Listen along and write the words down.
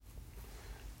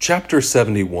Chapter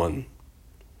 71.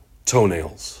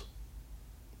 Toenails.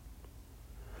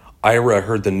 Ira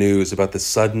heard the news about the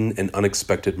sudden and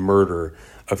unexpected murder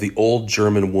of the old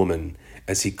German woman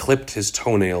as he clipped his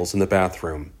toenails in the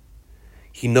bathroom.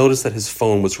 He noticed that his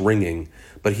phone was ringing,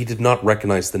 but he did not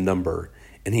recognize the number,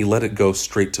 and he let it go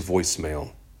straight to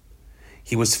voicemail.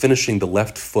 He was finishing the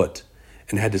left foot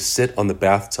and had to sit on the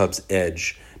bathtub's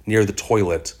edge near the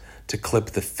toilet to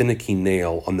clip the finicky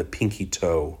nail on the pinky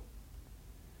toe.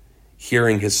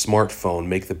 Hearing his smartphone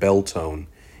make the bell tone,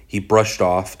 he brushed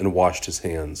off and washed his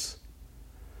hands.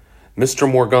 "Mr.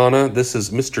 Morgana, this is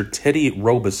Mr. Teddy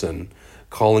Robeson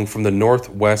calling from the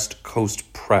Northwest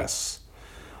Coast Press.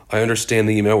 I understand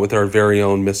that you met with our very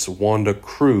own Miss Wanda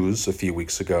Cruz a few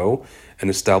weeks ago and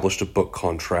established a book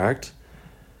contract.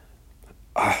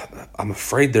 I'm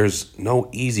afraid there's no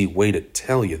easy way to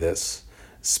tell you this,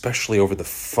 especially over the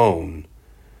phone.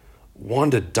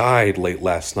 Wanda died late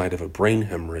last night of a brain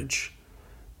hemorrhage.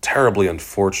 Terribly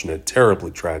unfortunate, terribly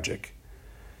tragic.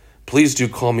 Please do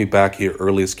call me back at your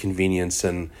earliest convenience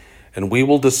and we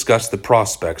will discuss the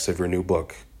prospects of your new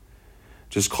book.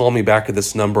 Just call me back at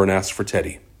this number and ask for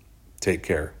Teddy. Take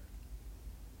care."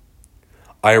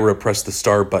 Ira pressed the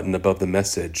star button above the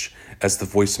message as the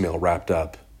voicemail wrapped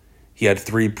up. He had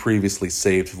 3 previously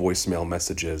saved voicemail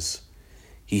messages.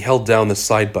 He held down the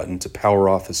side button to power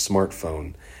off his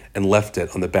smartphone and left it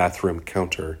on the bathroom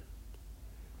counter.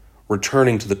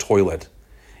 Returning to the toilet,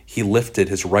 he lifted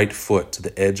his right foot to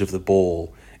the edge of the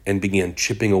bowl and began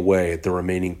chipping away at the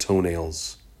remaining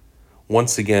toenails.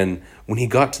 Once again, when he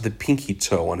got to the pinky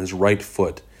toe on his right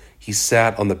foot, he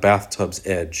sat on the bathtub's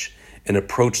edge and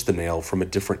approached the nail from a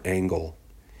different angle.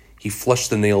 He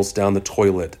flushed the nails down the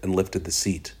toilet and lifted the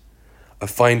seat. A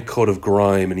fine coat of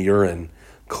grime and urine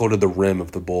coated the rim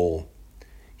of the bowl.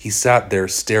 He sat there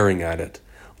staring at it,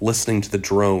 listening to the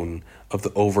drone of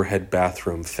the overhead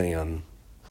bathroom fan.